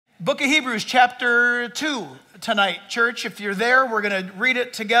Book of Hebrews, chapter 2 tonight, church. If you're there, we're going to read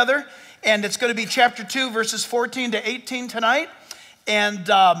it together. And it's going to be chapter 2, verses 14 to 18 tonight. And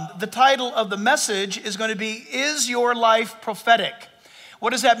the title of the message is going to be, Is Your Life Prophetic? What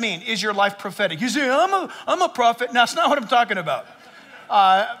does that mean? Is your life prophetic? You say, I'm a prophet. No, that's not what I'm talking about.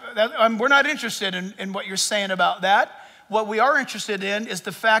 We're not interested in what you're saying about that. What we are interested in is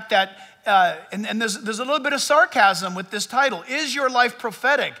the fact that, and there's a little bit of sarcasm with this title, Is Your Life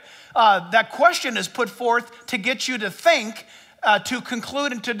Prophetic? That question is put forth to get you to think, to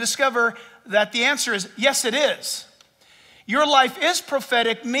conclude, and to discover that the answer is, yes, it is. Your life is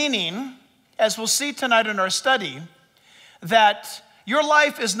prophetic, meaning, as we'll see tonight in our study, that your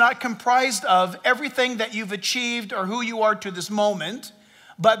life is not comprised of everything that you've achieved or who you are to this moment,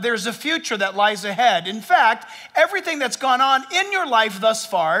 but there's a future that lies ahead. In fact, everything that's gone on in your life thus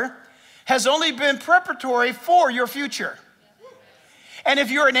far has only been preparatory for your future. And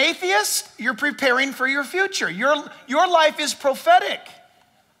if you're an atheist, you're preparing for your future. Your life is prophetic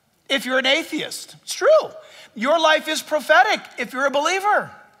if you're an atheist. It's true. Your life is prophetic if you're a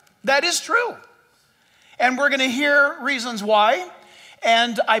believer. That is true. And we're going to hear reasons why.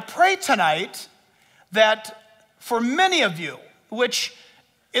 And I pray tonight that for many of you, which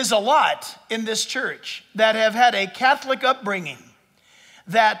is a lot in this church, that have had a Catholic upbringing,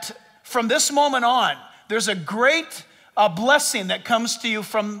 that from this moment on, there's a great blessing that comes to you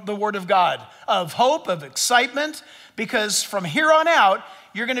from the Word of God, of hope, of excitement, because from here on out,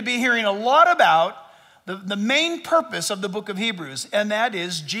 you're going to be hearing a lot about the main purpose of the book of Hebrews, and that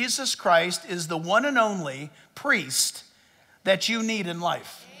is Jesus Christ is the one and only priest that you need in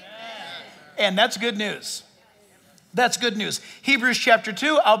life. Amen. And that's good news. That's good news. Hebrews chapter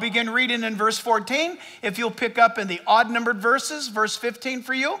 2, I'll begin reading in verse 14. If you'll pick up in the odd-numbered verses, verse 15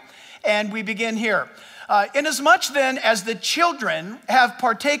 for you, and we begin here. Inasmuch then as the children have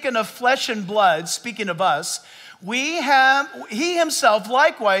partaken of flesh and blood, speaking of us, he himself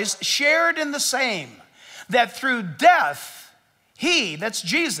likewise shared in the same, that through death, he, that's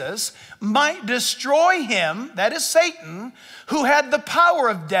Jesus, might destroy him, that is Satan, who had the power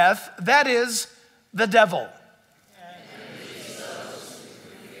of death, that is the devil.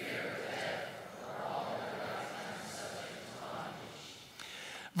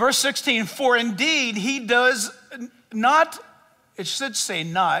 Verse 16, for indeed he does not, it should say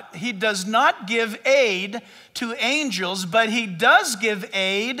not, he does not give aid to angels, but he does give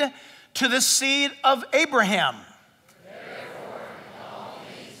aid to the seed of Abraham. Therefore, in all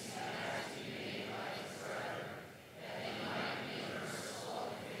things he has to be made like his brother, that he might be merciful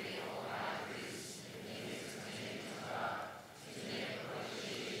and faithful high priest in things pertaining to God, to make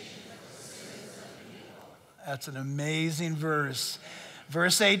propitiation for the sins of the people. That's an amazing verse.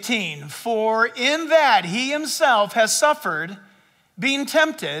 Verse 18, for in that he himself has suffered, being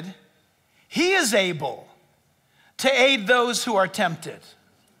tempted, he is able to aid those who are tempted.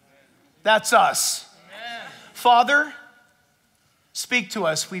 That's us. Amen. Father, speak to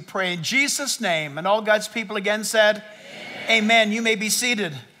us, we pray in Jesus' name. And all God's people again said, Amen. Amen. You may be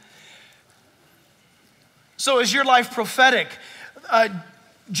seated. So is your life prophetic?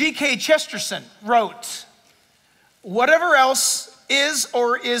 G.K. Chesterton wrote, whatever else is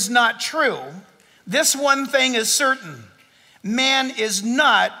or is not true, this one thing is certain. Man is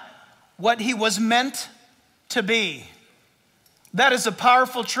not what he was meant to be. That is a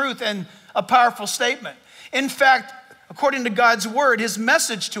powerful truth and a powerful statement. In fact, according to God's word, his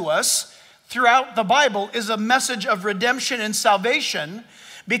message to us throughout the Bible is a message of redemption and salvation,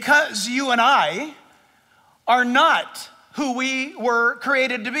 because you and I are not who we were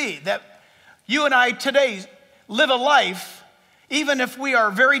created to be. That you and I today live a life, even if we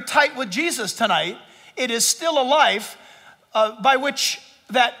are very tight with Jesus tonight, it is still a life by which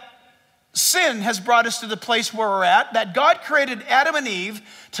that sin has brought us to the place where we're at, that God created Adam and Eve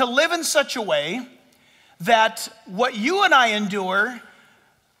to live in such a way that what you and I endure,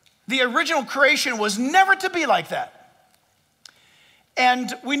 the original creation was never to be like that.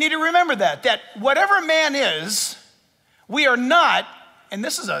 And we need to remember that whatever man is, we are not, and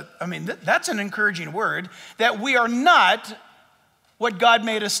this is that's an encouraging word, that we are not what God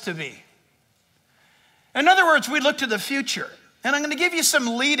made us to be. In other words, we look to the future. And I'm going to give you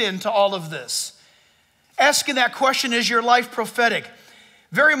some lead into all of this. Asking that question, is your life prophetic?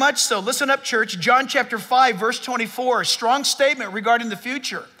 Very much so. Listen up, church. John chapter 5, verse 24, a strong statement regarding the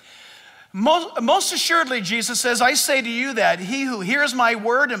future. Most assuredly, Jesus says, I say to you that he who hears my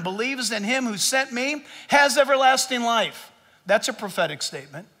word and believes in him who sent me has everlasting life. That's a prophetic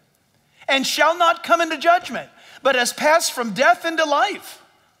statement. And shall not come into judgment, but has passed from death into life.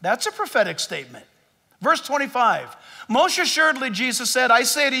 That's a prophetic statement. Verse 25, most assuredly, Jesus said, I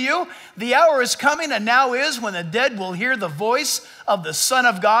say to you, the hour is coming and now is when the dead will hear the voice of the Son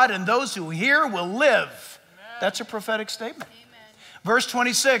of God, and those who hear will live. Amen. That's a prophetic statement. Amen. Verse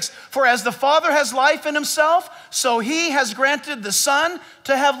 26, for as the Father has life in himself, so he has granted the Son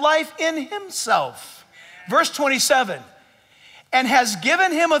to have life in himself. Verse 27, and has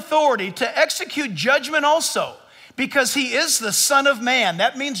given him authority to execute judgment also, because he is the Son of Man.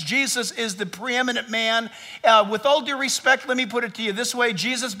 That means Jesus is the preeminent man. With all due respect, let me put it to you this way.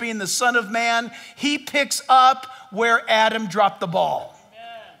 Jesus being the Son of Man, he picks up where Adam dropped the ball.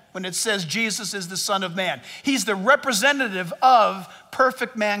 Amen. When it says Jesus is the Son of Man. He's the representative of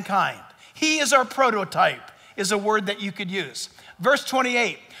perfect mankind. He is our prototype, is a word that you could use. Verse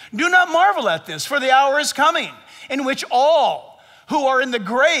 28, do not marvel at this, for the hour is coming in which all who are in the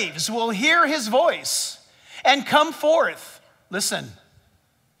graves will hear his voice and come forth. Listen,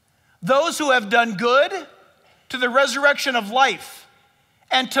 those who have done good to the resurrection of life,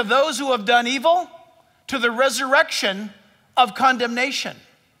 and to those who have done evil to the resurrection of condemnation.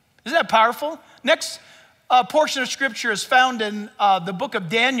 Isn't that powerful? Next portion of scripture is found in the book of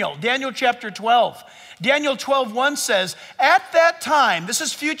Daniel, Daniel chapter 12. Daniel 12:1 says, at that time, this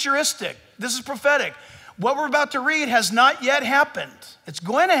is futuristic, this is prophetic. What we're about to read has not yet happened. It's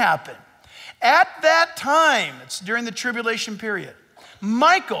going to happen. At that time, it's during the tribulation period,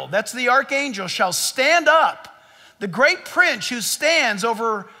 Michael, that's the archangel, shall stand up, the great prince who stands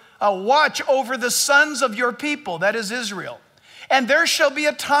over a watch over the sons of your people, that is Israel. And there shall be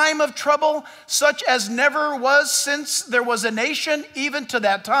a time of trouble such as never was since there was a nation, even to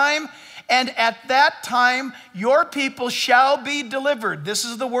that time. And at that time, your people shall be delivered. This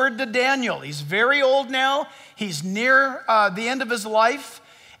is the word to Daniel. He's very old now. He's near the end of his life.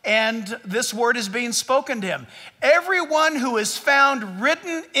 And this word is being spoken to him. Everyone who is found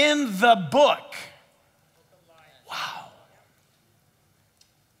written in the book. Wow.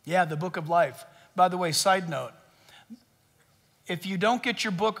 Yeah, the book of life. By the way, side note, if you don't get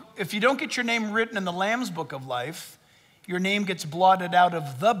your name written in the Lamb's book of life, your name gets blotted out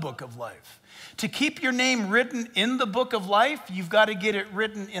of the book of life. To keep your name written in the book of life, you've got to get it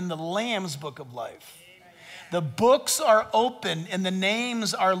written in the Lamb's book of life. The books are open and the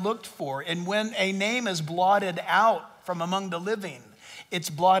names are looked for. And when a name is blotted out from among the living, it's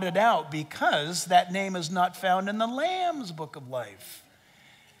blotted out because that name is not found in the Lamb's book of life.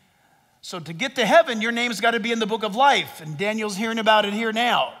 So to get to heaven, your name's got to be in the book of life. And Daniel's hearing about it here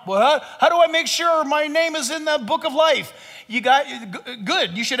now. Well, how do I make sure my name is in the book of life?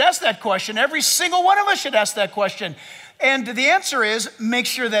 Good, you should ask that question. Every single one of us should ask that question. And the answer is, make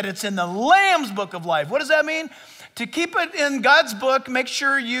sure that it's in the Lamb's book of life. What does that mean? To keep it in God's book, make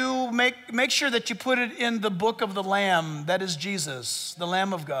sure that you put it in the book of the Lamb. That is Jesus, the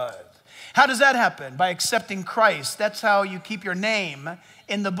Lamb of God. How does that happen? By accepting Christ. That's how you keep your name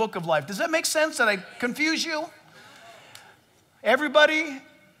in the book of life. Does that make sense? Did I confuse you? Everybody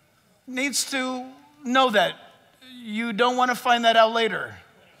needs to know that. You don't want to find that out later,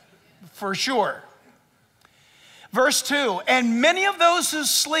 for sure. Verse 2, and many of those who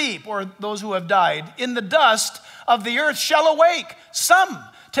sleep, or those who have died, in the dust of the earth shall awake, some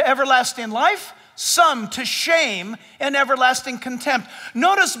to everlasting life, some to shame and everlasting contempt.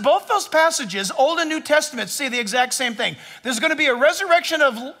 Notice both those passages, Old and New Testament, say the exact same thing. There's going to be a resurrection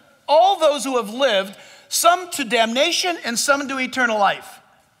of all those who have lived, some to damnation and some to eternal life.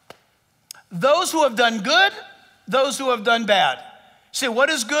 Those who have done good, those who have done bad. Say, what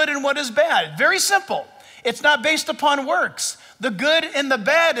is good and what is bad? Very simple. It's not based upon works. The good and the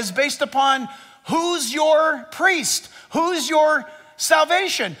bad is based upon who's your priest, who's your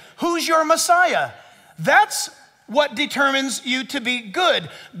salvation, who's your Messiah. That's what determines you to be good.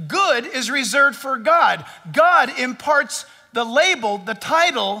 Good is reserved for God. God imparts the label, the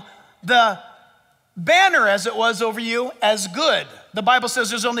title, the banner, as it was over you, as good. The Bible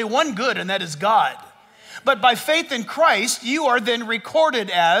says there's only one good, and that is God. But by faith in Christ, you are then recorded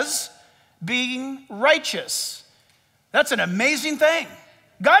as being righteous. That's an amazing thing.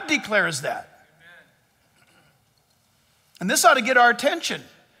 God declares that. And this ought to get our attention.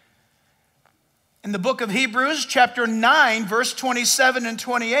 In the book of Hebrews, chapter 9, verse 27 and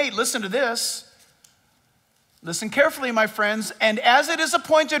 28, listen to this. Listen carefully, my friends. And as it is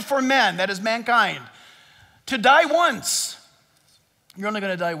appointed for men, that is mankind, to die once. You're only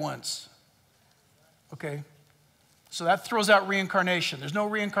going to die once. Okay? So that throws out reincarnation. There's no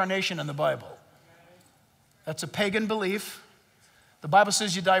reincarnation in the Bible. That's a pagan belief. The Bible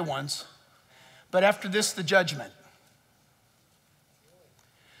says you die once. But after this, the judgment.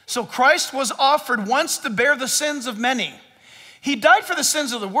 So Christ was offered once to bear the sins of many. He died for the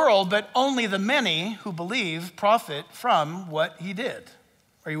sins of the world, but only the many who believe profit from what he did.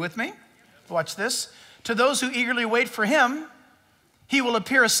 Are you with me? Watch this. To those who eagerly wait for him, he will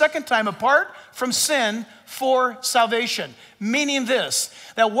appear a second time apart from sin for salvation. Meaning this,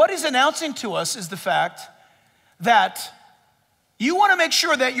 that what he's announcing to us is the fact that you want to make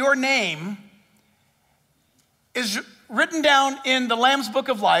sure that your name is written down in the Lamb's Book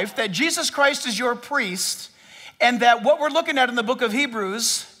of Life, that Jesus Christ is your priest, and that what we're looking at in the book of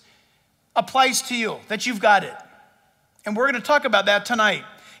Hebrews applies to you, that you've got it. And we're going to talk about that tonight.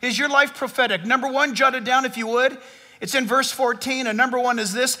 Is your life prophetic? Number one, jot it down if you would. It's in verse 14, and number one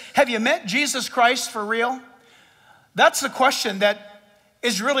is this: have you met Jesus Christ for real? That's the question that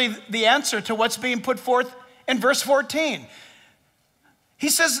is really the answer to what's being put forth in verse 14. He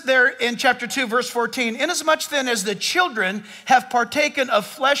says there in chapter 2, verse 14, inasmuch then as the children have partaken of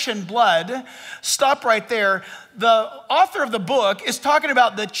flesh and blood, stop right there. The author of the book is talking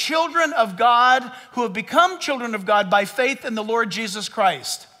about the children of God who have become children of God by faith in the Lord Jesus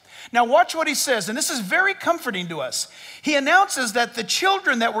Christ. Now watch what he says, and this is very comforting to us. He announces that the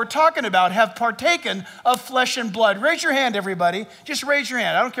children that we're talking about have partaken of flesh and blood. Raise your hand, everybody. Just raise your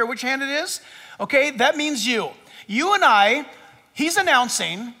hand. I don't care which hand it is. Okay, that means you. You and I, he's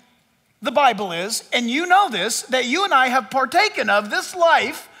announcing, the Bible is, and you know this, that you and I have partaken of this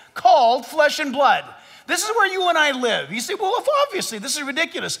life called flesh and blood. This is where you and I live. You say, well, obviously, this is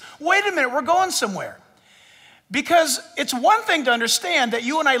ridiculous. Wait a minute, we're going somewhere. Because it's one thing to understand that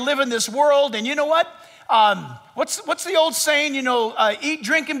you and I live in this world, and you know what? What's the old saying? You know, eat,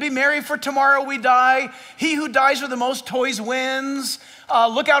 drink, and be merry, for tomorrow we die. He who dies with the most toys wins.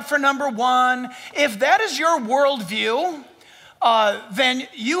 Look out for number one. If that is your worldview, then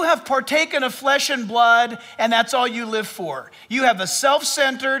you have partaken of flesh and blood, and that's all you live for. You have a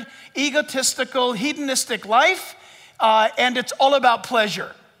self-centered, egotistical, hedonistic life, and it's all about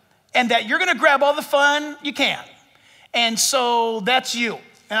pleasure. And that you're going to grab all the fun you can. And so that's you.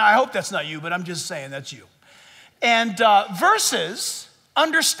 And I hope that's not you, but I'm just saying that's you. And versus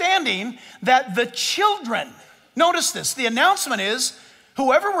understanding that the children, notice this, the announcement is,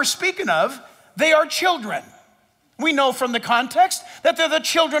 whoever we're speaking of, they are children. We know from the context that they're the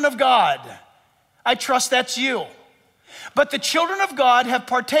children of God. I trust that's you. But the children of God have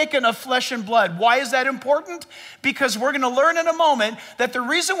partaken of flesh and blood. Why is that important? Because we're going to learn in a moment that the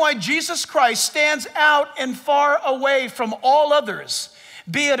reason why Jesus Christ stands out and far away from all others,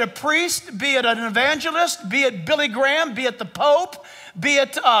 be it a priest, be it an evangelist, be it Billy Graham, be it the Pope, be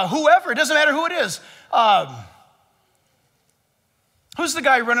it whoever, it doesn't matter who it is. Who's the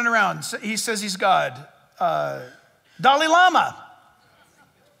guy running around? He says he's God. Dalai Lama.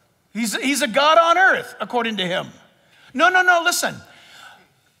 He's a God on earth, according to him. No, listen.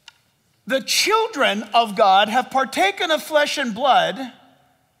 The children of God have partaken of flesh and blood,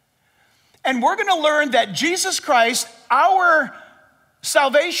 and we're going to learn that Jesus Christ, our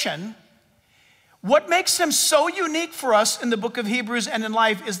salvation, what makes him so unique for us in the book of Hebrews and in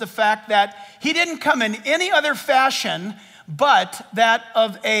life is the fact that he didn't come in any other fashion but that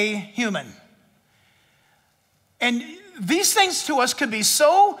of a human. And these things to us could be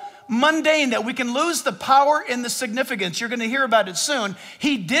so mundane that we can lose the power and the significance. You're going to hear about it soon.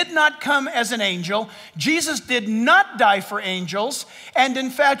 He did not come as an angel. Jesus did not die for angels. And in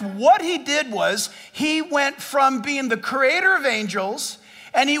fact, what he did was he went from being the creator of angels,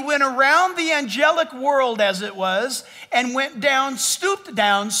 and he went around the angelic world as it was, and went down, stooped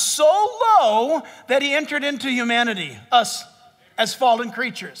down so low that he entered into humanity, us as fallen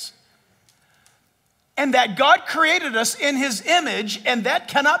creatures. And that God created us in his image, and that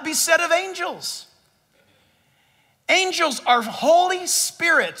cannot be said of angels. Angels are Holy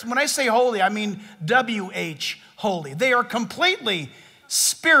Spirits. When I say holy, I mean W-H, holy. They are completely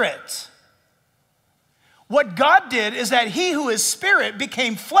spirit. What God did is that he who is spirit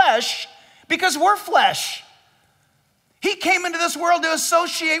became flesh because we're flesh. He came into this world to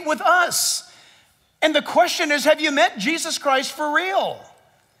associate with us. And the question is, have you met Jesus Christ for real?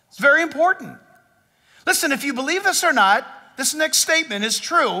 It's very important. Listen, if you believe this or not, this next statement is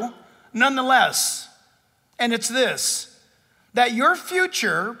true nonetheless. And it's this, that your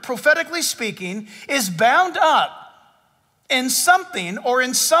future, prophetically speaking, is bound up in something or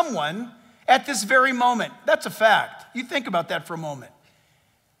in someone at this very moment. That's a fact. You think about that for a moment.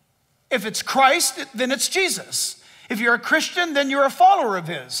 If it's Christ, then it's Jesus. If you're a Christian, then you're a follower of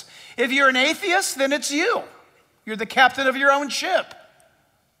his. If you're an atheist, then it's you. You're the captain of your own ship.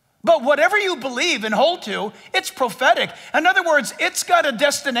 But whatever you believe and hold to, it's prophetic. In other words, it's got a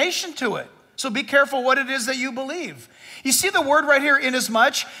destination to it. So be careful what it is that you believe. You see the word right here,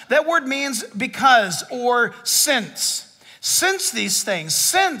 inasmuch? That word means because or since. Since these things,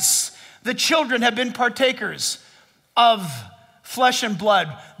 since the children have been partakers of flesh and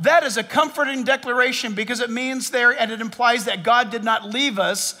blood, that is a comforting declaration because it means there and it implies that God did not leave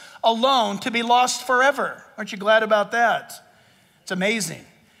us alone to be lost forever. Aren't you glad about that? It's amazing.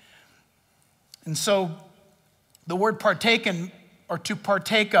 And so the word partaken or to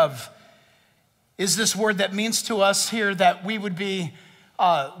partake of is this word that means to us here that we would be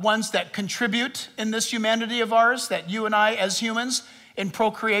ones that contribute in this humanity of ours, that you and I as humans in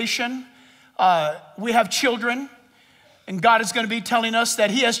procreation, we have children, and God is going to be telling us that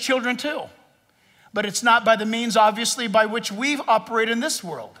he has children too. But it's not by the means, obviously, by which we operate in this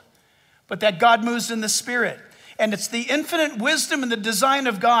world, but that God moves in the Spirit. And it's the infinite wisdom and the design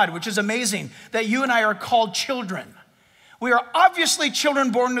of God, which is amazing, that you and I are called children. We are obviously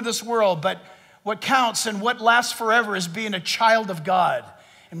children born to this world, but what counts and what lasts forever is being a child of God.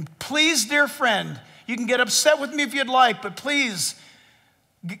 And please, dear friend, you can get upset with me if you'd like, but please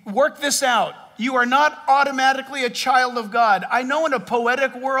work this out. You are not automatically a child of God. I know in a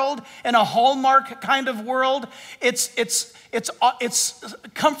poetic world, in a Hallmark kind of world, it's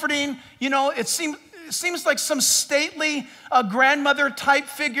comforting. You know, it seems like some stately grandmother type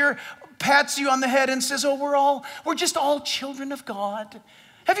figure pats you on the head and says, "Oh, we're just all children of God."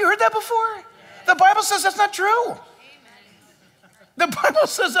 Have you heard that before? The Bible says that's not true. The Bible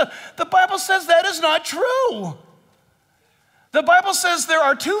says that is not true. The Bible says there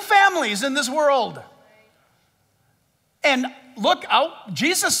are two families in this world. And look,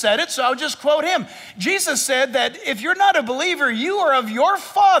 Jesus said it, so I'll just quote him. Jesus said that if you're not a believer, you are of your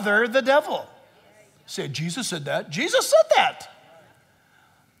father, the devil. Said Jesus said that. Jesus said that.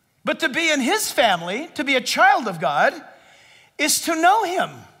 But to be in his family, to be a child of God, is to know him.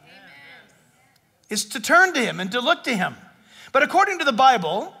 Is to turn to him and to look to him. But according to the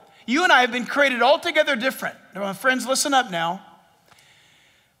Bible, you and I have been created altogether different. Now, friends, listen up now.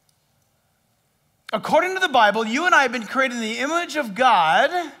 According to the Bible, you and I have been created in the image of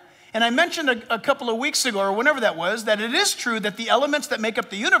God. And I mentioned a couple of weeks ago, or whenever that was, that it is true that the elements that make up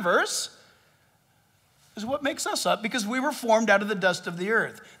the universe is what makes us up because we were formed out of the dust of the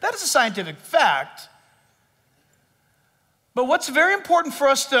earth. That is a scientific fact. But what's very important for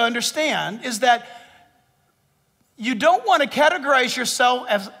us to understand is that you don't want to categorize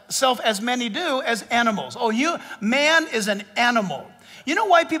yourself as many do as animals. Man is an animal. You know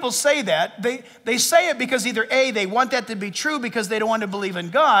why people say that? They say it because either A, they want that to be true because they don't want to believe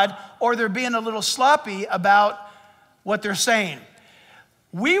in God, or they're being a little sloppy about what they're saying.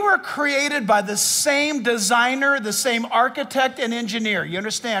 We were created by the same designer, the same architect and engineer. You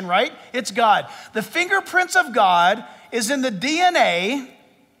understand, right? It's God. The fingerprints of God is in the DNA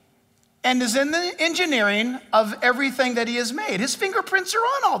and is in the engineering of everything that he has made. His fingerprints are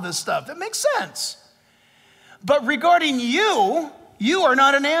on all this stuff. That makes sense. But regarding you, you are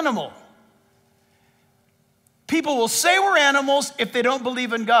not an animal. People will say we're animals if they don't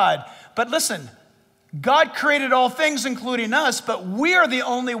believe in God. But listen, God created all things, including us, but we are the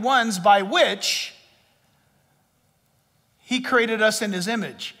only ones by which he created us in his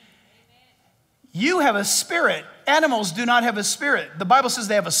image. You have a spirit. Animals do not have a spirit. The Bible says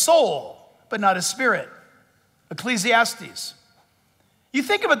they have a soul, but not a spirit. Ecclesiastes. You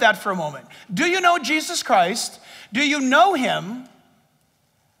think about that for a moment. Do you know Jesus Christ? Do you know him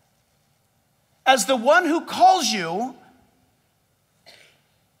as the one who calls you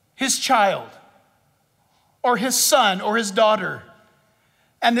his child or his son or his daughter?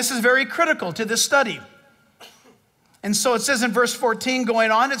 And this is very critical to this study. And so it says in verse 14 going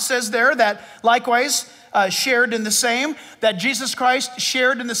on, it says there that likewise shared in the same, that Jesus Christ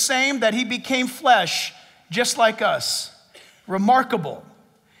shared in the same, that he became flesh just like us. Remarkable.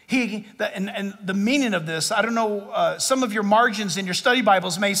 And the meaning of this, I don't know, some of your margins in your study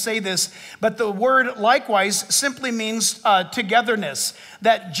Bibles may say this, but the word likewise simply means togetherness.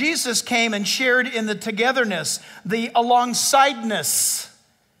 That Jesus came and shared in the togetherness, the alongsideness,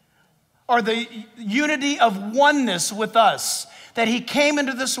 or the unity of oneness with us, that he came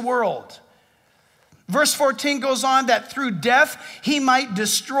into this world. Verse 14 goes on that through death, he might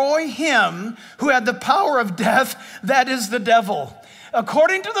destroy him who had the power of death, that is the devil.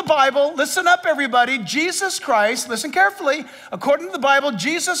 According to the Bible, listen up everybody, Jesus Christ, listen carefully, according to the Bible,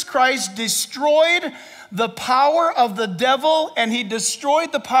 Jesus Christ destroyed the power of the devil, and he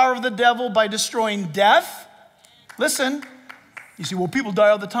destroyed the power of the devil by destroying death. Listen, you see, well, people die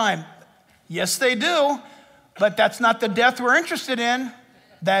all the time. Yes, they do, but that's not the death we're interested in.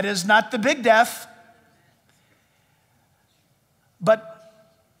 That is not the big death. But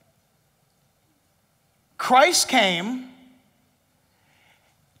Christ came,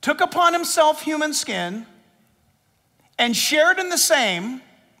 took upon himself human skin, and shared in the same,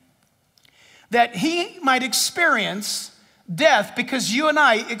 that he might experience death because you and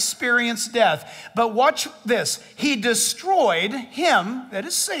I experience death. But watch this. He destroyed him, that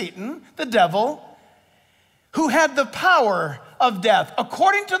is Satan, the devil, who had the power of death.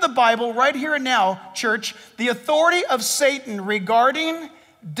 According to the Bible, right here and now, church, the authority of Satan regarding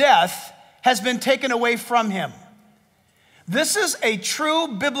death has been taken away from him. This is a true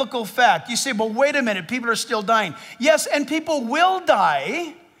biblical fact. You say, well, wait a minute, people are still dying. Yes, and people will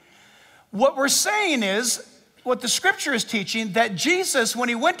die. What we're saying is, what the scripture is teaching, that Jesus, when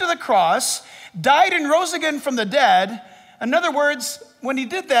he went to the cross, died and rose again from the dead. In other words, when he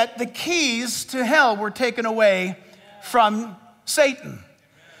did that, the keys to hell were taken away from Satan.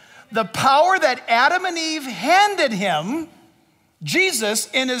 The power that Adam and Eve handed him, Jesus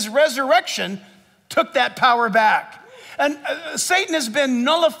in his resurrection took that power back. And Satan has been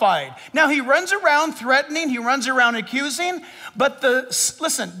nullified. Now he runs around threatening, he runs around accusing, but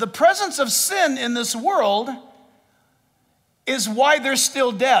listen, the presence of sin in this world is why there's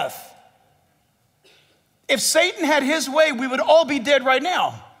still death. If Satan had his way, we would all be dead right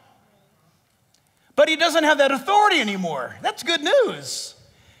now. But he doesn't have that authority anymore. That's good news.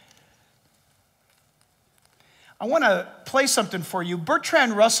 I want to play something for you.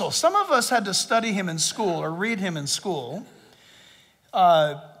 Bertrand Russell. Some of us had to study him in school or read him in school.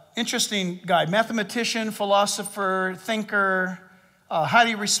 Interesting guy, mathematician, philosopher, thinker,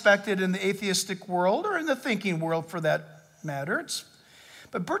 highly respected in the atheistic world or in the thinking world for that matter.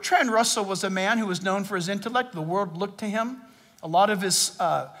 But Bertrand Russell was a man who was known for his intellect. The world looked to him. A lot of his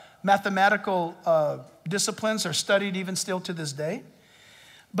mathematical disciplines are studied even still to this day.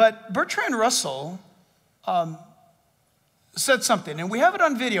 But Bertrand Russell said something, and we have it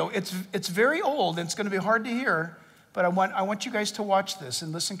on video. It's very old, and it's going to be hard to hear, but I want you guys to watch this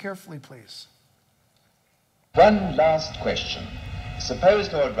and listen carefully, please. One last question.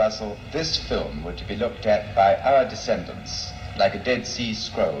 Suppose, Lord Russell, this film were to be looked at by our descendants, like a Dead Sea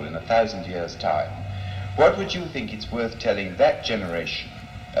Scroll in 1,000 years' time. What would you think it's worth telling that generation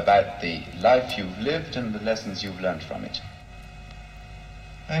about the life you've lived and the lessons you've learned from it?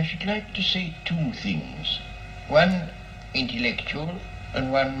 I should like to say two things. One intellectual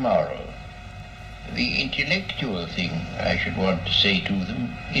and one moral. The intellectual thing I should want to say to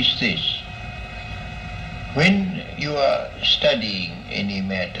them is this. When you are studying any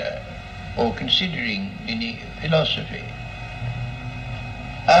matter or considering any philosophy,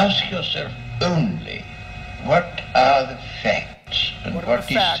 ask yourself only what are the facts and what is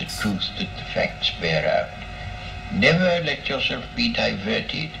the truth that the facts bear out. Never let yourself be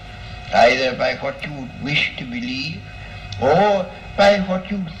diverted either by what you would wish to believe or by what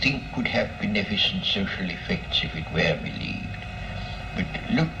you think would have beneficent social effects if it were believed. But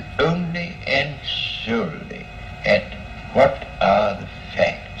look only and solely at what are the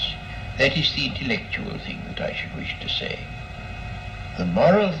facts. That is the intellectual thing that I should wish to say. The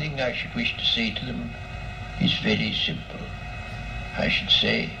moral thing I should wish to say to them is very simple. I should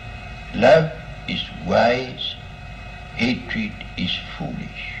say, love is wise, hatred is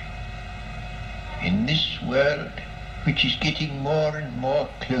foolish. In this world, which is getting more and more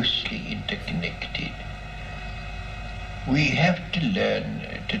closely interconnected, we have to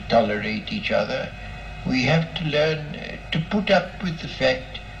learn to tolerate each other. We have to learn to put up with the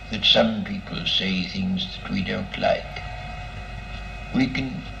fact that some people say things that we don't like. We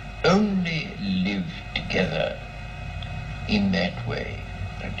can only live together in that way.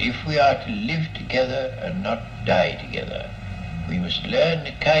 And if we are to live together and not die together, we must learn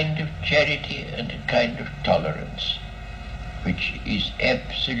a kind of charity and a kind of tolerance, which is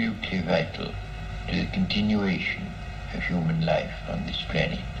absolutely vital to the continuation of human life on this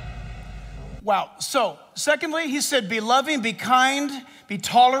planet. Wow. So, secondly, he said, be loving, be kind, be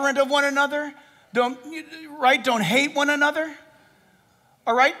tolerant of one another. Don't hate one another.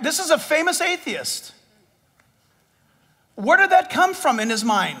 All right? This is a famous atheist. Where did that come from in his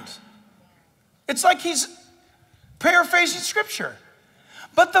mind? It's like he's paraphrasing scripture.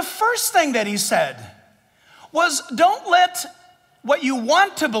 But the first thing that he said was, don't let what you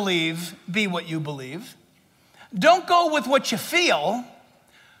want to believe be what you believe. Don't go with what you feel.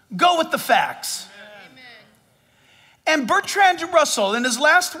 Go with the facts. Amen. And Bertrand Russell, in his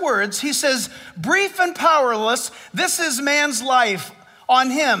last words, he says, brief and powerless, this is man's life. On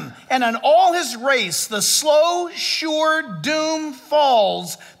him and on all his race, the slow, sure doom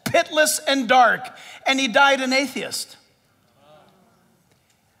falls, pitless and dark. And he died an atheist.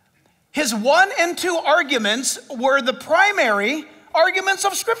 His 1 and 2 arguments were the primary arguments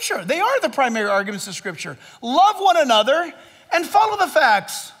of Scripture. They are the primary arguments of Scripture. Love one another and follow the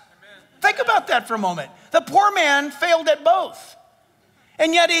facts. Amen. Think about that for a moment. The poor man failed at both.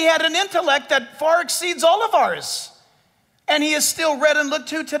 And yet he had an intellect that far exceeds all of ours. And he is still read and looked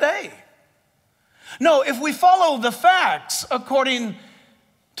to today. No, if we follow the facts according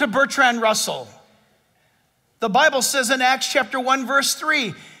to Bertrand Russell, the Bible says in Acts chapter 1, verse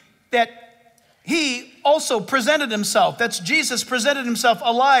 3, that he also presented himself, that's Jesus presented himself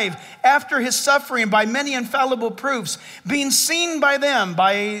alive after his suffering by many infallible proofs, being seen by them,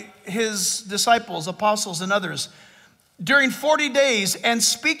 by his disciples, apostles, and others, during 40 days, and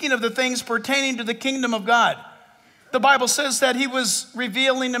speaking of the things pertaining to the kingdom of God. The Bible says that he was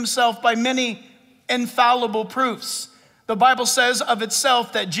revealing himself by many infallible proofs. The Bible says of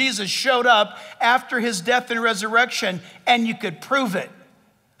itself that Jesus showed up after his death and resurrection, and you could prove it.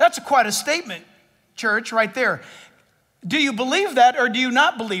 That's quite a statement, church, right there. Do you believe that or do you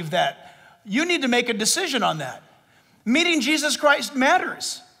not believe that? You need to make a decision on that. Meeting Jesus Christ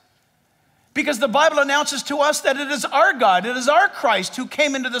matters because the Bible announces to us that it is our God, it is our Christ who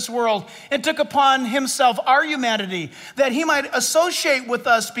came into this world and took upon himself our humanity, that he might associate with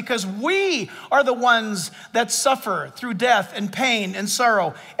us because we are the ones that suffer through death and pain and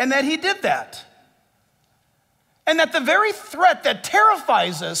sorrow, and that he did that. And that the very threat that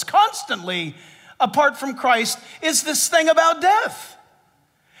terrifies us constantly apart from Christ is this thing about death.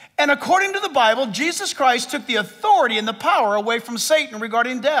 And according to the Bible, Jesus Christ took the authority and the power away from Satan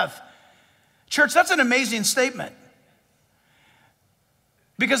regarding death. Church, that's an amazing statement.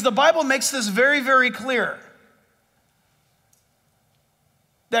 Because the Bible makes this very, very clear.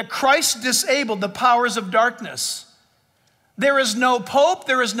 That Christ disabled the powers of darkness. There is no pope,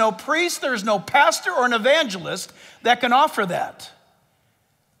 there is no priest, there is no pastor or an evangelist that can offer that.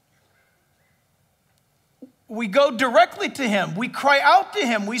 We go directly to him. We cry out to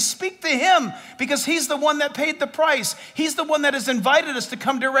him. We speak to him because he's the one that paid the price. He's the one that has invited us to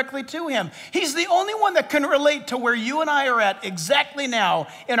come directly to him. He's the only one that can relate to where you and I are at exactly now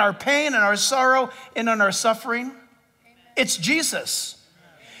in our pain and our sorrow and in our suffering. Amen. It's Jesus.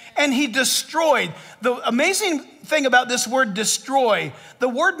 And he destroyed. The amazing thing about this word destroy, the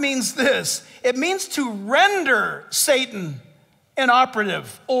word means this. It means to render Satan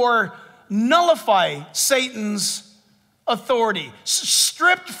inoperative or nullify Satan's authority,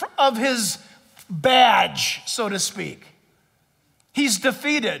 stripped of his badge, so to speak. He's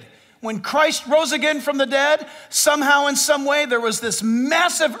defeated. When Christ rose again from the dead, somehow in some way there was this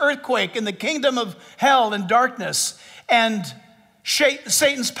massive earthquake in the kingdom of hell and darkness, and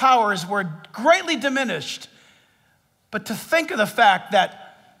Satan's powers were greatly diminished. But to think of the fact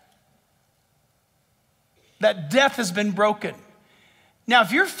that death has been broken. Now,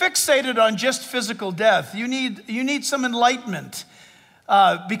 if you're fixated on just physical death, you need some enlightenment.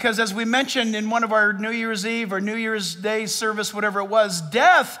 Because as we mentioned in one of our New Year's Eve or New Year's Day service, whatever it was,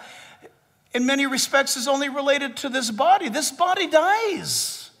 death, in many respects, is only related to this body. This body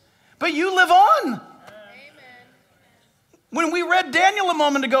dies, but you live on. Amen. When we read Daniel a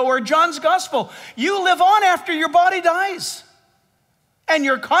moment ago, or John's Gospel, you live on after your body dies. And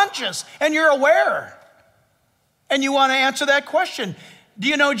you're conscious, and you're aware. And you want to answer that question. Do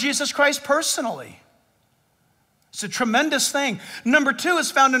you know Jesus Christ personally? It's a tremendous thing. Number 2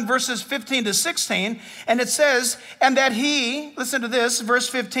 is found in verses 15 to 16. And it says, and that he, listen to this, verse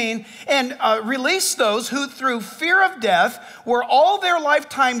 15, and released those who through fear of death were all their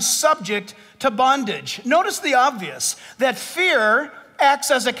lifetime subject to bondage. Notice the obvious, that fear acts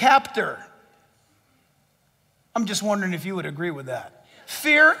as a captor. I'm just wondering if you would agree with that.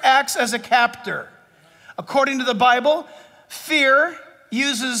 Fear acts as a captor. According to the Bible, fear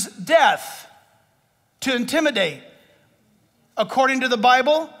uses death to intimidate. According to the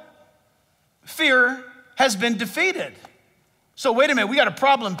Bible, fear has been defeated. So wait a minute, we got a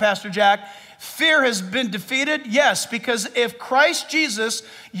problem, Pastor Jack. Fear has been defeated? Yes, because if Christ Jesus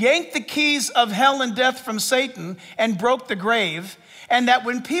yanked the keys of hell and death from Satan and broke the grave, and that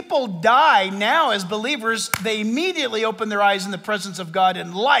when people die now as believers, they immediately open their eyes in the presence of God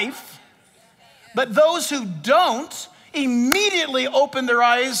in life, but those who don't immediately open their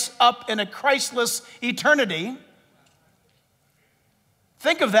eyes up in a Christless eternity.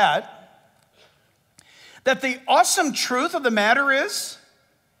 Think of that. That the awesome truth of the matter is,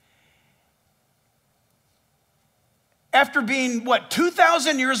 after being,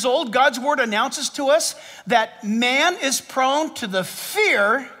 2,000 years old, God's word announces to us that man is prone to the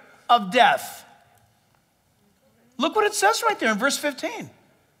fear of death. Look what it says right there in verse 15.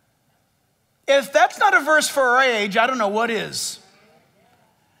 If that's not a verse for our age, I don't know what is.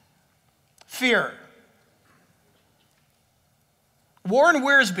 Fear.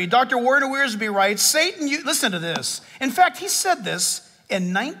 Dr. Warren Wiersbe writes, Satan, listen to this. In fact, he said this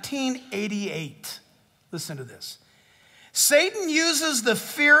in 1988. Listen to this. Satan uses the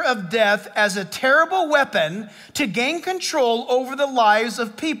fear of death as a terrible weapon to gain control over the lives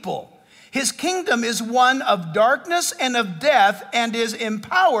of people. His kingdom is one of darkness and of death and is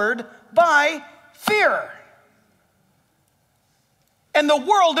empowered by fear. And the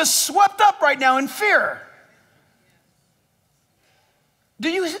world is swept up right now in fear. Do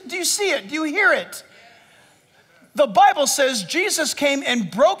you see it? Do you hear it? The Bible says Jesus came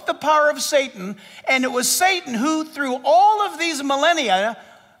and broke the power of Satan, and it was Satan who, through all of these millennia,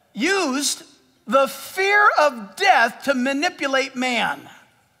 used the fear of death to manipulate man.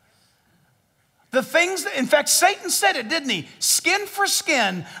 The things that, in fact, Satan said it, didn't he? Skin for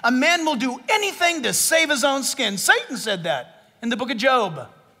skin, a man will do anything to save his own skin. Satan said that in the book of Job.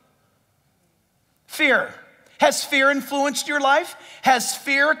 Fear. Has fear influenced your life? Has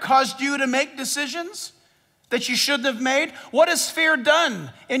fear caused you to make decisions that you shouldn't have made? What has fear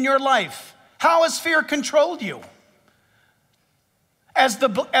done in your life? How has fear controlled you? As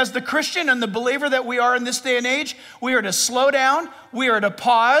the Christian and the believer that we are in this day and age, we are to slow down, we are to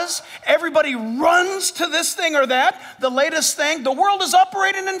pause. Everybody runs to this thing or that, the latest thing. The world is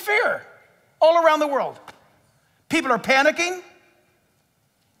operating in fear all around the world. People are panicking,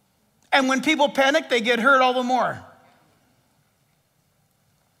 and when people panic, they get hurt all the more.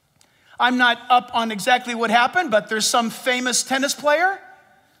 I'm not up on exactly what happened, but there's some famous tennis player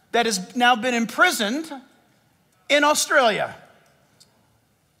that has now been imprisoned in Australia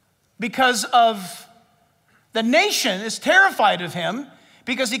because of the nation is terrified of him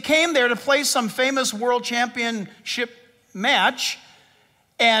because he came there to play some famous world championship match,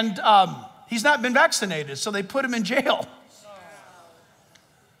 and he's not been vaccinated, so they put him in jail.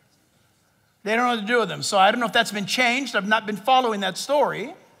 They don't know what to do with him. So I don't know if that's been changed. I've not been following that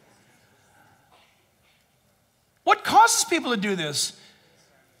story. What causes people to do this?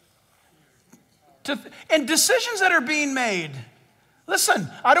 And decisions that are being made. Listen,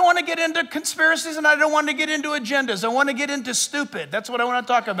 I don't want to get into conspiracies and I don't want to get into agendas. I want to get into stupid. That's what I want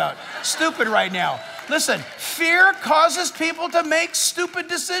to talk about. Stupid right now. Listen, fear causes people to make stupid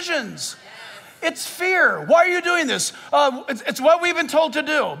decisions. It's fear. Why are you doing this? It's what we've been told to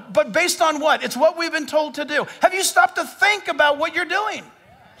do. But based on what? It's what we've been told to do. Have you stopped to think about what you're doing?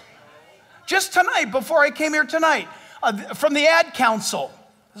 Just tonight, before I came here tonight, from the ad council,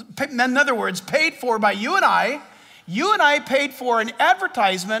 in other words, paid for by you and I paid for an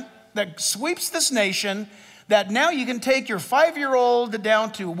advertisement that sweeps this nation, that now you can take your 5-year-old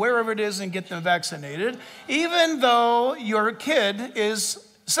down to wherever it is and get them vaccinated, even though your kid is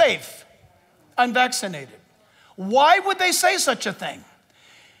safe, unvaccinated. Why would they say such a thing?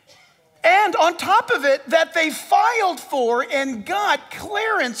 And on top of it, that they filed for and got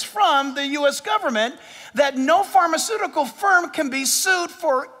clearance from the U.S. government that no pharmaceutical firm can be sued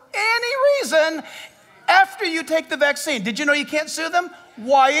for any reason after you take the vaccine. Did you know you can't sue them?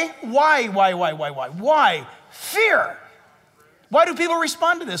 Why? Why? Fear. Why do people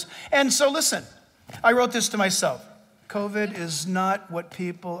respond to this? And so listen, I wrote this to myself. COVID is not what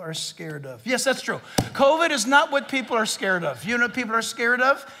people are scared of. Yes, that's true. COVID is not what people are scared of. You know what people are scared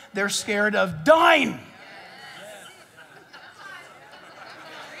of? They're scared of dying.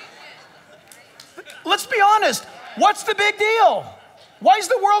 Let's be honest. What's the big deal? Why is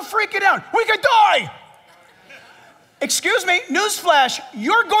the world freaking out? We could die. Excuse me, newsflash,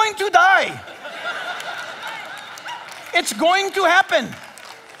 you're going to die. It's going to happen.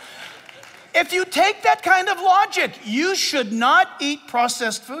 If you take that kind of logic, you should not eat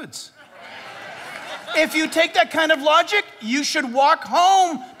processed foods. If you take that kind of logic, you should walk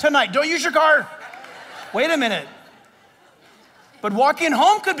home tonight. Don't use your car. Wait a minute. But walking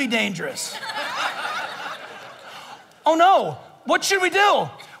home could be dangerous. Oh no, what should we do?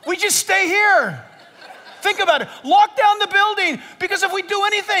 We just stay here. Think about it. Lock down the building, because if we do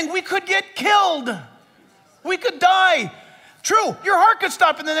anything, we could get killed. We could die. True, your heart could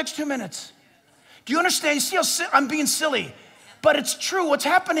stop in the next 2 minutes. Do you understand? You see how I'm being silly, but it's true what's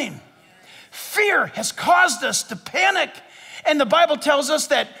happening. Fear has caused us to panic, and the Bible tells us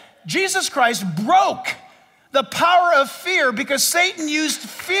that Jesus Christ broke the power of fear because Satan used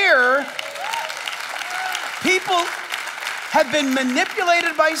fear. People have been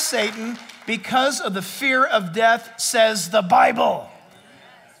manipulated by Satan because of the fear of death, says the Bible.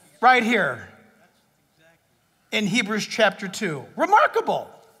 Right here in Hebrews chapter 2. Remarkable.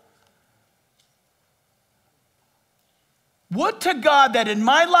 Would to God that in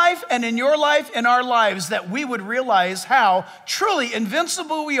my life and in your life, in our lives, that we would realize how truly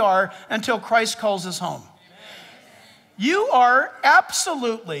invincible we are until Christ calls us home. You are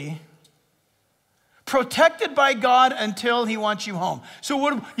absolutely protected by God until he wants you home.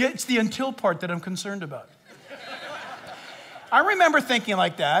 So it's the until part that I'm concerned about. I remember thinking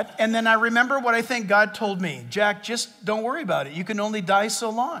like that, and then I remember what I think God told me. Jack, just don't worry about it. You can only die so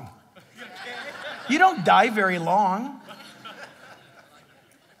long. You don't die very long.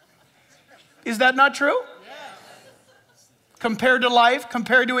 Is that not true? Compared to life,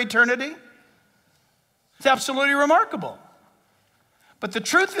 compared to eternity? It's absolutely remarkable. But the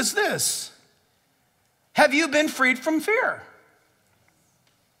truth is this. Have you been freed from fear?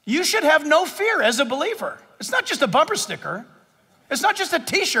 You should have no fear as a believer. It's not just a bumper sticker. It's not just a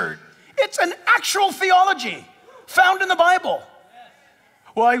t-shirt. It's an actual theology found in the Bible.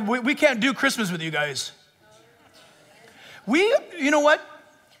 Well, we can't do Christmas with you guys. You know what?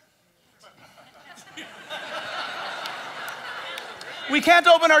 We can't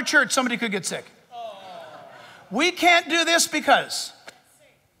open our church. Somebody could get sick. We can't do this because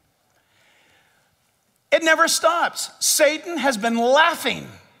it never stops. Satan has been laughing.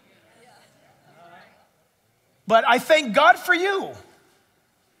 But I thank God for you.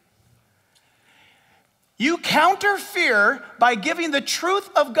 You counter fear by giving the truth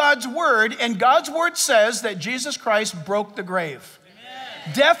of God's word, and God's word says that Jesus Christ broke the grave.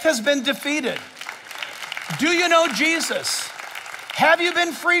 Amen. Death has been defeated. Do you know Jesus? Have you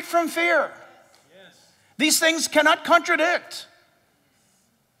been freed from fear? Yes. These things cannot contradict.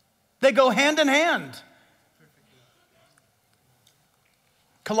 They go hand in hand.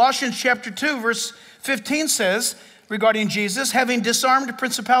 Colossians chapter 2, verse 15 says, regarding Jesus, having disarmed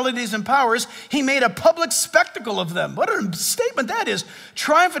principalities and powers, he made a public spectacle of them. What a statement that is,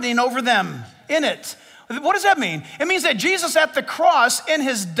 triumphing over them in it. What does that mean? It means that Jesus at the cross, in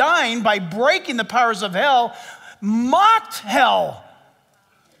his dying, by breaking the powers of hell, mocked hell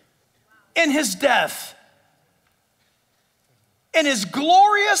in his death. In his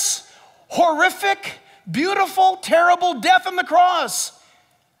glorious, horrific, beautiful, terrible death on the cross.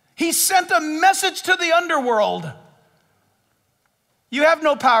 He sent a message to the underworld. You have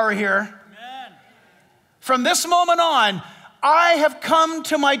no power here. Amen. From this moment on, I have come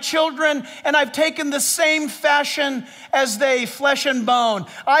to my children and I've taken the same fashion as they, flesh and bone.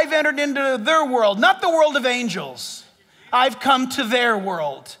 I've entered into their world, not the world of angels. I've come to their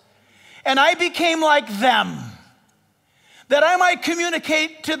world. And I became like them, that I might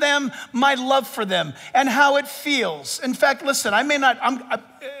communicate to them my love for them and how it feels. In fact, listen,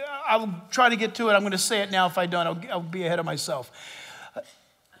 I'll try to get to it. I'm going to say it now. If I don't, I'll be ahead of myself.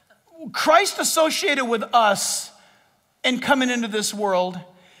 Christ associated with us in coming into this world.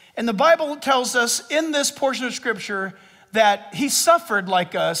 And the Bible tells us in this portion of Scripture that he suffered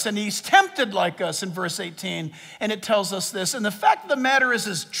like us and he's tempted like us in verse 18. And it tells us this. And the fact of the matter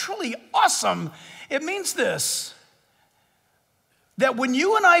is truly awesome. It means this, that when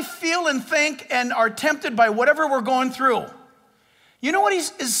you and I feel and think and are tempted by whatever we're going through, you know what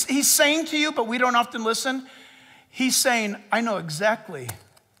he's saying to you, but we don't often listen? He's saying, I know exactly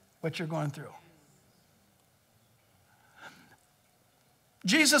what you're going through.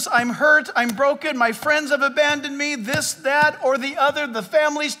 Jesus, I'm hurt, I'm broken, my friends have abandoned me, this, that, or the other, the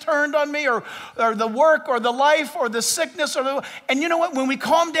family's turned on me, or the work, or the life, or the sickness, and you know what, when we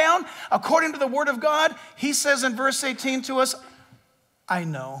calm down, according to the word of God, he says in verse 18 to us, I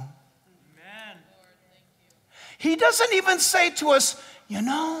know. Amen. He doesn't even say to us,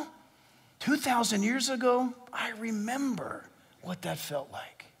 2,000 years ago, I remember what that felt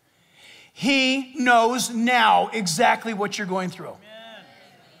like. He knows now exactly what you're going through. Amen.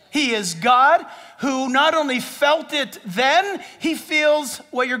 He is God who not only felt it then, he feels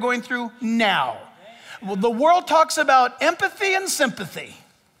what you're going through now. Well, the world talks about empathy and sympathy.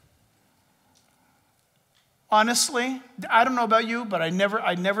 Honestly, I don't know about you, but I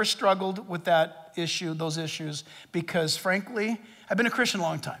never struggled with that issue, those issues, because frankly, I've been a Christian a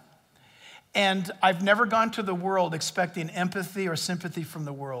long time. And I've never gone to the world expecting empathy or sympathy from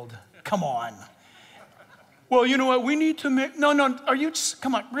the world. Come on. Well, you know what, we need to make, no, are you just,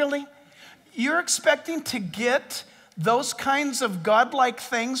 come on, really? You're expecting to get those kinds of godlike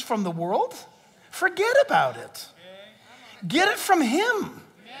things from the world? Forget about it. Get it from him.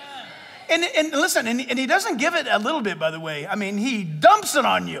 And listen, and he doesn't give it a little bit, by the way. I mean, he dumps it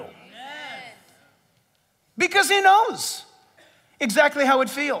on you. Because he knows exactly how it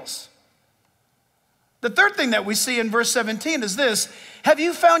feels. The third thing that we see in verse 17 is this: have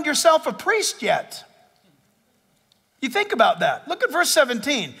you found yourself a priest yet? You think about that. Look at verse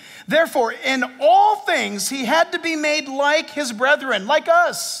 17. Therefore, in all things, he had to be made like his brethren, like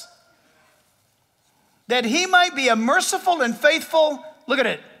us, that he might be a merciful and faithful, look at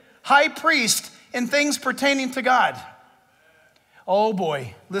it, high priest in things pertaining to God. Oh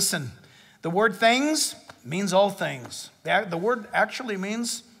boy, listen. The word things means all things. The word actually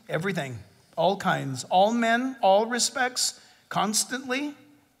means everything, all kinds, all men, all respects, constantly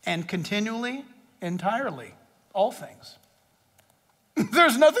and continually, entirely, all things.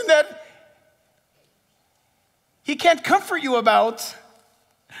 There's nothing that he can't comfort you about.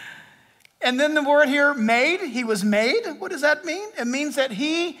 And then the word here, made, he was made. What does that mean? It means that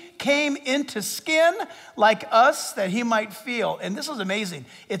he came into skin like us that he might feel. And this is amazing.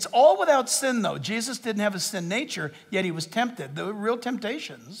 It's all without sin, though. Jesus didn't have a sin nature, yet he was tempted. There were real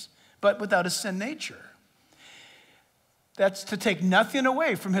temptations, but without a sin nature. That's to take nothing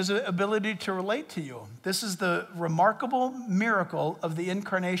away from his ability to relate to you. This is the remarkable miracle of the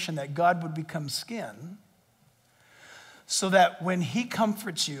incarnation, that God would become skin, so that when he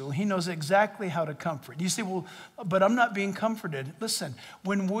comforts you, he knows exactly how to comfort. You say, well, but I'm not being comforted. Listen,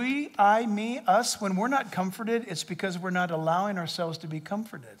 when us, when we're not comforted, it's because we're not allowing ourselves to be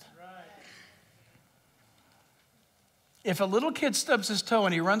comforted. If a little kid stubs his toe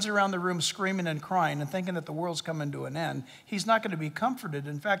and he runs around the room screaming and crying and thinking that the world's coming to an end, he's not going to be comforted.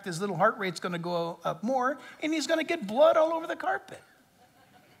 In fact, his little heart rate's going to go up more, and he's going to get blood all over the carpet.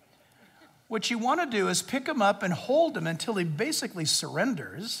 What you want to do is pick him up and hold him until he basically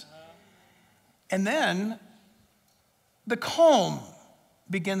surrenders. And then the calm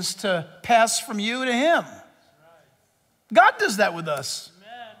begins to pass from you to him. God does that with us.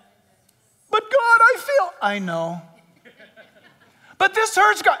 But God, I know. But this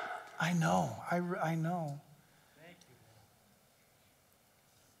hurts, God. I know. I know.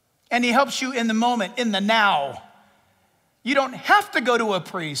 And he helps you in the moment, in the now. You don't have to go to a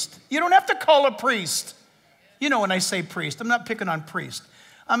priest. You don't have to call a priest. You know when I say priest, I'm not picking on priest.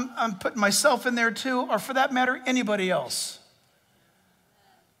 I'm putting myself in there too, or for that matter, anybody else.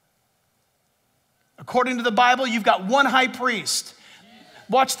 According to the Bible, you've got one high priest.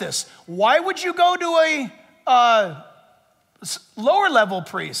 Watch this. Why would you go to a lower level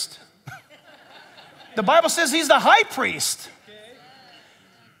priest? The Bible says he's the high priest.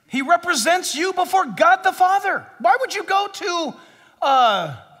 He represents you before God the Father. Why would you go to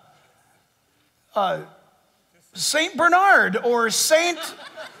Saint Bernard or Saint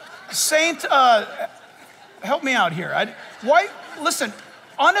help me out here. Why? Listen,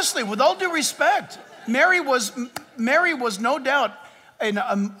 honestly, with all due respect, Mary was no doubt an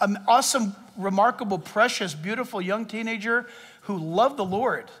awesome, remarkable, precious, beautiful young teenager who loved the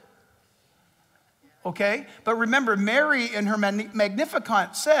Lord. Okay? But remember, Mary in her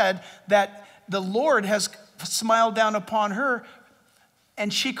Magnificat said that the Lord has smiled down upon her,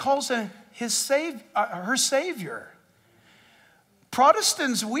 and she calls him her Savior.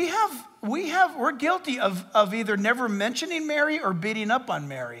 Protestants, we're guilty of either never mentioning Mary or beating up on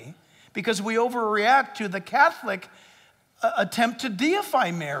Mary because we overreact to the Catholic attempt to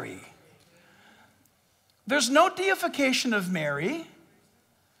deify Mary. There's no deification of Mary.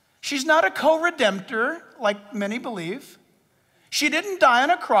 She's not a co-redemptor, like many believe. She didn't die on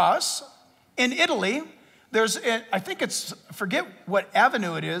a cross. In Italy, forget what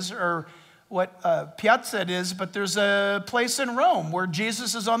avenue it is or what piazza it is, but there's a place in Rome where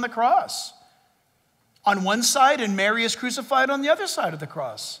Jesus is on the cross on one side and Mary is crucified on the other side of the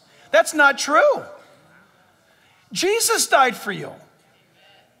cross. That's not true. Jesus died for you.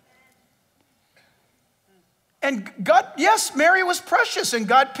 And God, yes, Mary was precious, and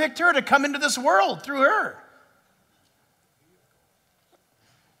God picked her to come into this world through her.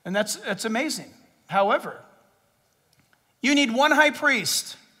 And that's amazing. However, you need one high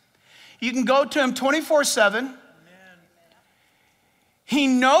priest. You can go to him 24/7. He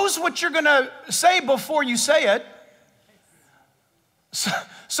knows what you're going to say before you say it.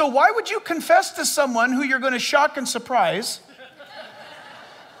 So why would you confess to someone who you're going to shock and surprise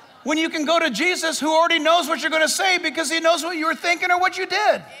when you can go to Jesus, who already knows what you're going to say because he knows what you were thinking or what you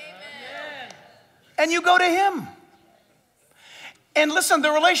did? Amen. And you go to him. And listen,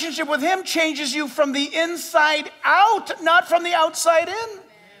 the relationship with him changes you from the inside out, not from the outside in.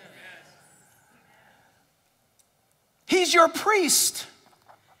 He's your priest.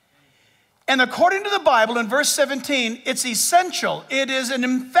 And according to the Bible, in verse 17, it's essential. It is an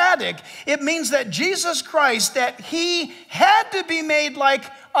emphatic. It means that Jesus Christ, that he had to be made like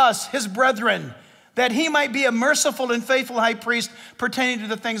us, his brethren, that he might be a merciful and faithful high priest pertaining to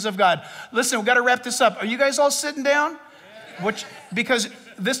the things of God. Listen, we've got to wrap this up. Are you guys all sitting down? Because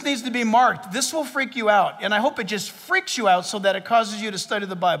this needs to be marked. This will freak you out. And I hope it just freaks you out so that it causes you to study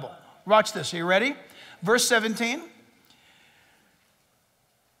the Bible. Watch this. Are you ready? Verse 17.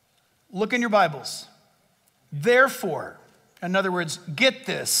 Look in your Bibles. Therefore, in other words, get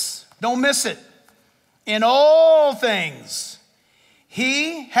this. Don't miss it. In all things,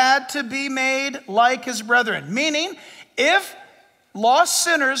 He had to be made like his brethren. Meaning, if lost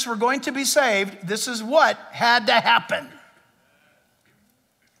sinners were going to be saved, this is what had to happen.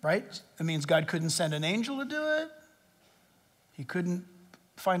 Right? It means God couldn't send an angel to do it. He couldn't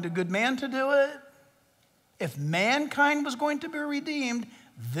find a good man to do it. If mankind was going to be redeemed,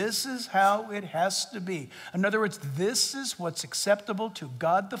 this is how it has to be. In other words, this is what's acceptable to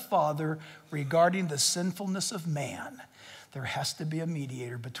God the Father regarding the sinfulness of man. There has to be a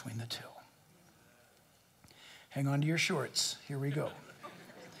mediator between the two. Hang on to your shorts. Here we go.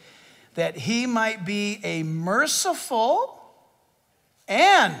 That he might be a merciful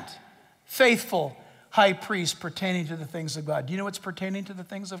and faithful high priest pertaining to the things of God. Do you know what's pertaining to the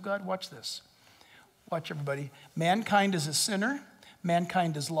things of God? Watch this. Watch, everybody. Mankind is a sinner.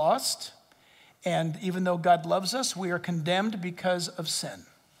 Mankind is lost. And even though God loves us, we are condemned because of sin.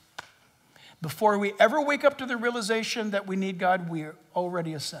 Before we ever wake up to the realization that we need God, we are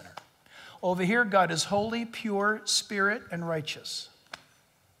already a sinner. Over here, God is holy, pure, spirit, and righteous.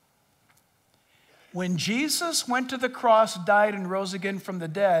 When Jesus went to the cross, died, and rose again from the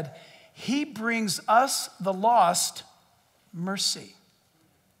dead, he brings us, the lost, mercy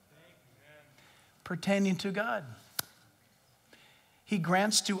pertaining to God. He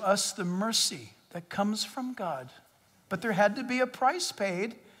grants to us the mercy that comes from God. But there had to be a price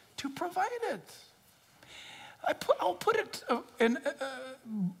paid to provide it. I'll put it in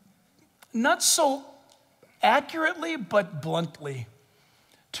not so accurately, but bluntly.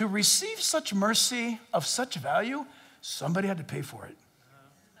 To receive such mercy of such value, somebody had to pay for it.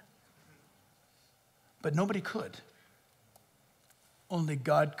 But nobody could. Only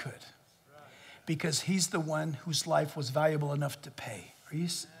God could. Because he's the one whose life was valuable enough to pay. Do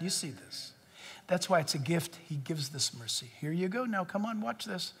you see this? That's why it's a gift. He gives this mercy. Here you go. Now come on, watch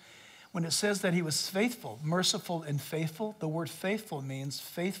this. When it says that he was faithful, merciful and faithful, the word faithful means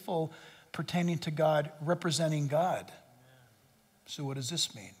faithful pertaining to God, representing God. So what does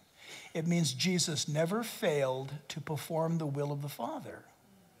this mean? It means Jesus never failed to perform the will of the Father.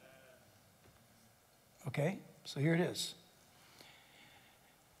 Okay, so here it is.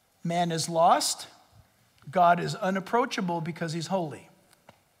 Man is lost. God is unapproachable because he's holy.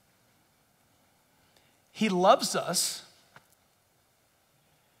 He loves us.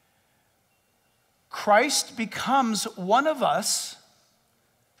 Christ becomes one of us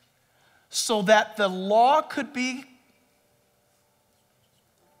so that the law could be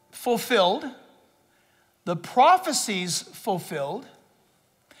fulfilled, the prophecies fulfilled,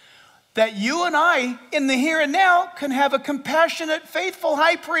 that you and I, in the here and now, can have a compassionate, faithful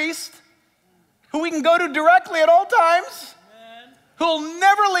high priest who we can go to directly at all times, who will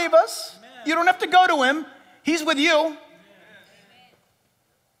never leave us. You don't have to go to him. He's with you.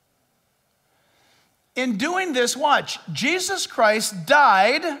 In doing this, watch, Jesus Christ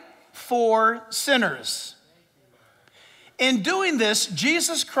died for sinners. In doing this,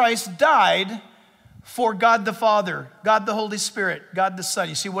 Jesus Christ died for God the Father, God the Holy Spirit, God the Son.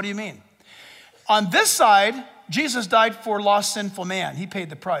 You see, what do you mean? On this side, Jesus died for lost, sinful man. He paid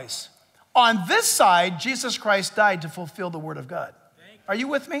the price. On this side, Jesus Christ died to fulfill the Word of God. Are you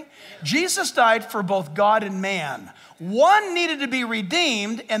with me? Jesus died for both God and man. One needed to be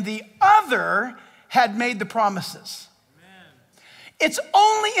redeemed, and the other had made the promises. It's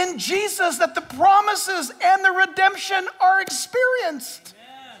only in Jesus that the promises and the redemption are experienced.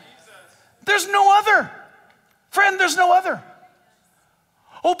 There's no other. Friend, there's no other.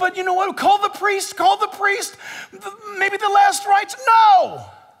 Oh, but you know what? Call the priest, maybe the last rites. No.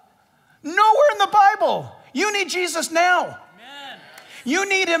 Nowhere in the Bible. You need Jesus now. You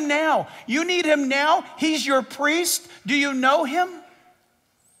need him now. You need him now. He's your priest. Do you know him?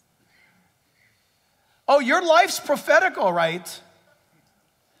 Oh, your life's prophetic, all right.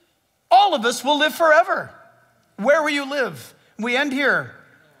 All of us will live forever. Where will you live? We end here.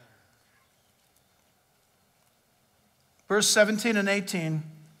 Verse 17 and 18.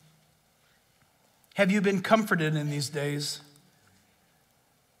 Have you been comforted in these days?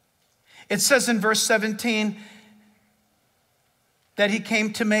 It says in verse 17 that he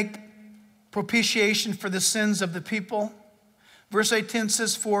came to make propitiation for the sins of the people. Verse 18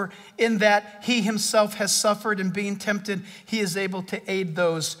 says, for in that he himself has suffered and being tempted, he is able to aid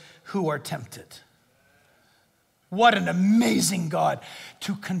those who are tempted. What an amazing God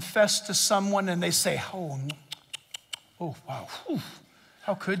to confess to someone and they say, oh wow, whew,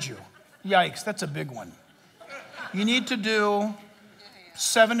 how could you? Yikes, that's a big one. You need to do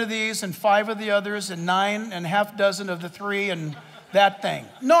 7 of these and 5 of the others and 9 and half dozen of the 3 and that thing.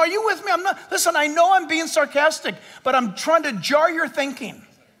 No, are you with me? I'm not. Listen, I know I'm being sarcastic, but I'm trying to jar your thinking.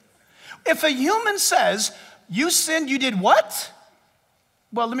 If a human says, you sinned, you did what?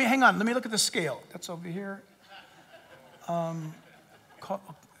 Well, hang on. Let me look at the scale. That's over here.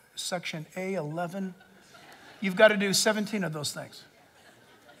 Section A11. You've got to do 17 of those things.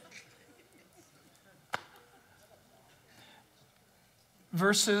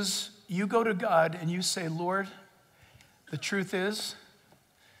 Versus you go to God and you say, Lord, the truth is,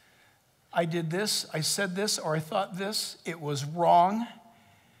 I did this, I said this, or I thought this. It was wrong.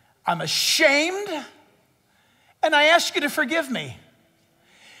 I'm ashamed, and I ask you to forgive me.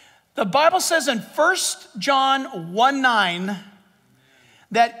 The Bible says in 1 John 1:9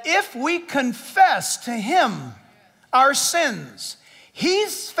 that if we confess to him our sins,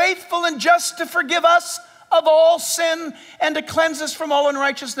 he's faithful and just to forgive us of all sin and to cleanse us from all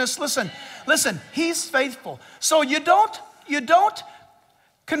unrighteousness. Listen, he's faithful. So you don't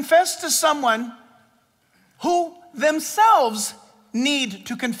confess to someone who themselves need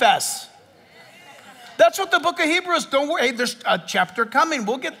to confess. That's what the book of Hebrews, don't worry, hey, there's a chapter coming,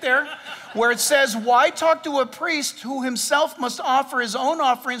 we'll get there, where it says, why talk to a priest who himself must offer his own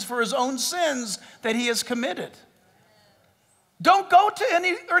offerings for his own sins that he has committed? Don't go to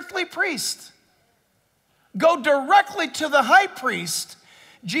any earthly priest. Go directly to the high priest,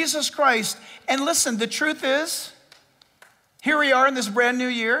 Jesus Christ. And listen, the truth is, here we are in this brand new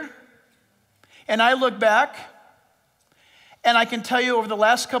year, and I look back, and I can tell you over the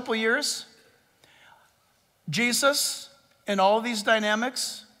last couple of years, Jesus and all of these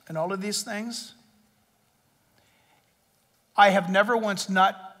dynamics and all of these things, I have never once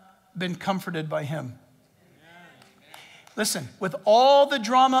not been comforted by him. Listen, with all the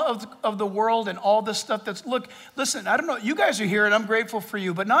drama of the world and all the stuff listen, I don't know, you guys are here and I'm grateful for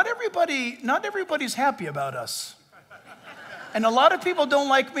you, but not everybody's happy about us. And a lot of people don't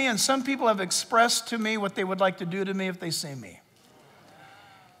like me, and some people have expressed to me what they would like to do to me if they see me.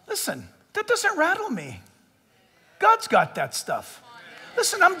 Listen, that doesn't rattle me. God's got that stuff.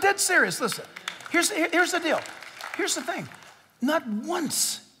 Listen, I'm dead serious. Listen, here's the deal. Here's the thing. Not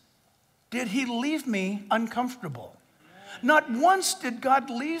once did he leave me uncomfortable. Not once did God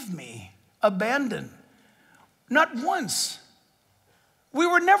leave me abandoned. Not once. We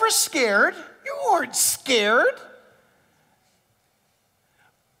were never scared. You weren't scared.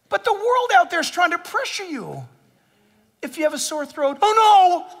 But the world out there is trying to pressure you. If you have a sore throat,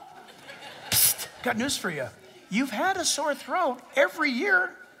 oh no! Psst, got news for you. You've had a sore throat every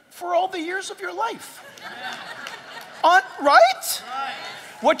year for all the years of your life. Right?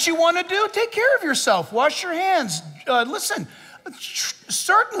 What you want to do, take care of yourself. Wash your hands. Listen,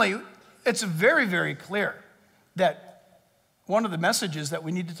 certainly it's very, very clear that one of the messages that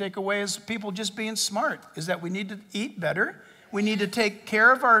we need to take away is people just being smart, is that we need to eat better. We need to take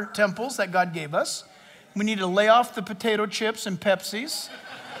care of our temples that God gave us. We need to lay off the potato chips and Pepsis.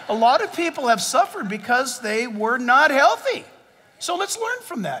 A lot of people have suffered because they were not healthy. So let's learn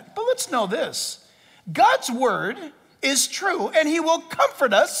from that. But let's know this. God's word is true, and he will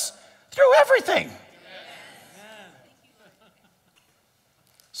comfort us through everything.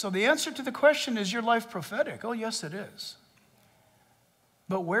 So the answer to the question, is your life prophetic? Oh, yes, it is.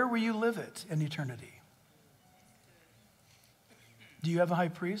 But where will you live it in eternity? Do you have a high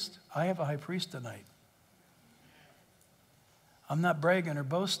priest? I have a high priest tonight. I'm not bragging or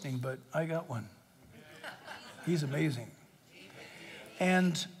boasting, but I got one. He's amazing.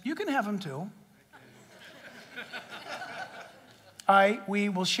 And you can have him too. We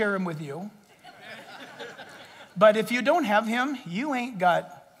will share him with you. But if you don't have him, you ain't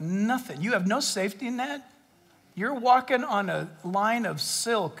got nothing. You have no safety net. You're walking on a line of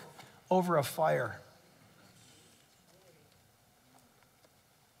silk over a fire.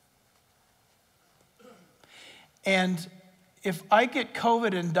 And if I get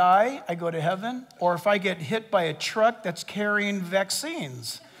COVID and die, I go to heaven. Or if I get hit by a truck that's carrying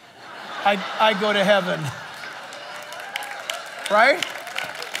vaccines, I go to heaven. Right?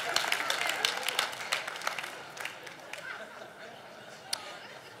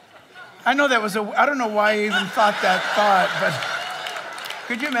 I know that was I don't know why I even thought that thought, but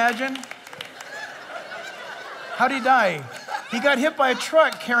could you imagine? How'd he die? He got hit by a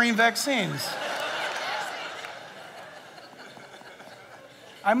truck carrying vaccines.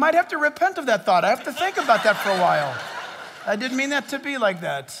 I might have to repent of that thought. I have to think about that for a while. I didn't mean that to be like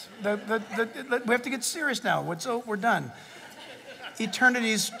that. We have to get serious now. We're done.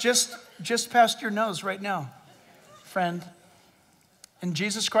 Eternity's just past your nose right now, friend. And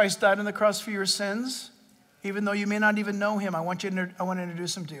Jesus Christ died on the cross for your sins, even though you may not even know him. I want to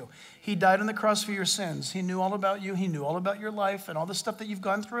introduce him to you. He died on the cross for your sins. He knew all about you. He knew all about your life and all the stuff that you've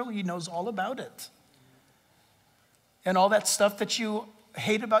gone through. He knows all about it. And all that stuff that you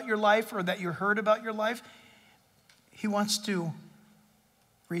hate about your life or that you heard about your life, he wants to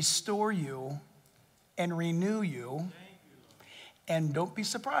restore you, and renew you. And don't be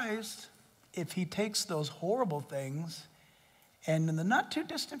surprised if he takes those horrible things and in the not too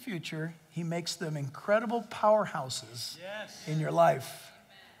distant future, he makes them incredible powerhouses in your life.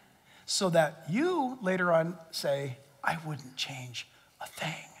 So that you later on say, I wouldn't change a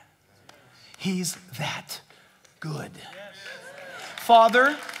thing. He's that good.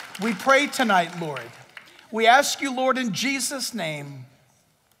 Father, we pray tonight, Lord. We ask you, Lord, in Jesus' name,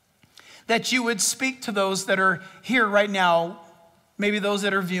 that you would speak to those that are here right now, maybe those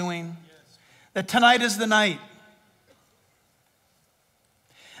that are viewing, that tonight is the night.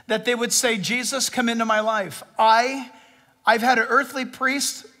 That they would say, Jesus, come into my life. I've had an earthly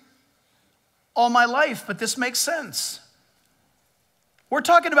priest all my life, but this makes sense. We're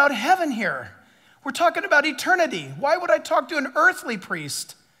talking about heaven here. We're talking about eternity. Why would I talk to an earthly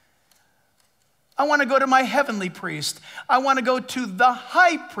priest? I want to go to my heavenly priest. I want to go to the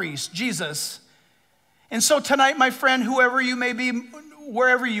high priest, Jesus. And so tonight, my friend, whoever you may be,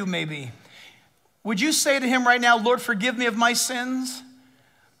 wherever you may be, would you say to him right now, Lord, forgive me of my sins?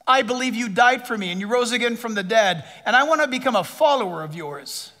 I believe you died for me and you rose again from the dead, and I want to become a follower of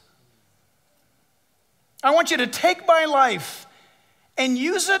yours. I want you to take my life and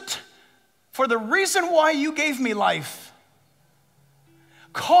use it for the reason why you gave me life.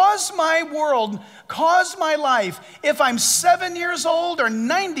 Cause my world, cause my life, if I'm 7 years old or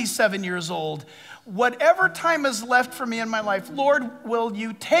 97 years old, whatever time is left for me in my life, Lord, will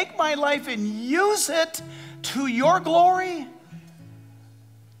you take my life and use it to your glory?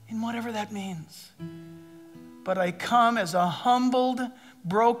 In whatever that means. But I come as a humbled,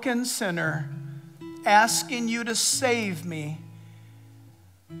 broken sinner, asking you to save me,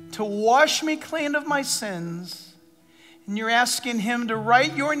 to wash me clean of my sins. And you're asking him to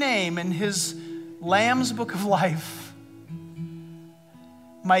write your name in his Lamb's Book of Life.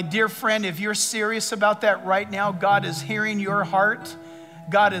 My dear friend, if you're serious about that right now, God is hearing your heart.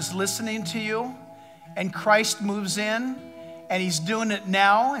 God is listening to you. And Christ moves in. And he's doing it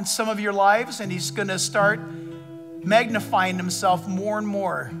now in some of your lives. And he's going to start magnifying himself more and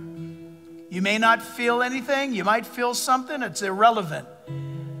more. You may not feel anything. You might feel something. It's irrelevant.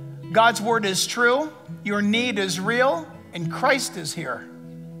 God's word is true. Your need is real. And Christ is here.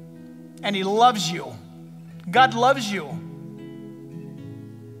 And he loves you. God loves you.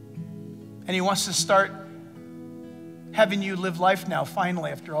 And he wants to start having you live life now,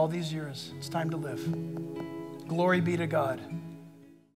 finally, after all these years. It's time to live. Glory be to God.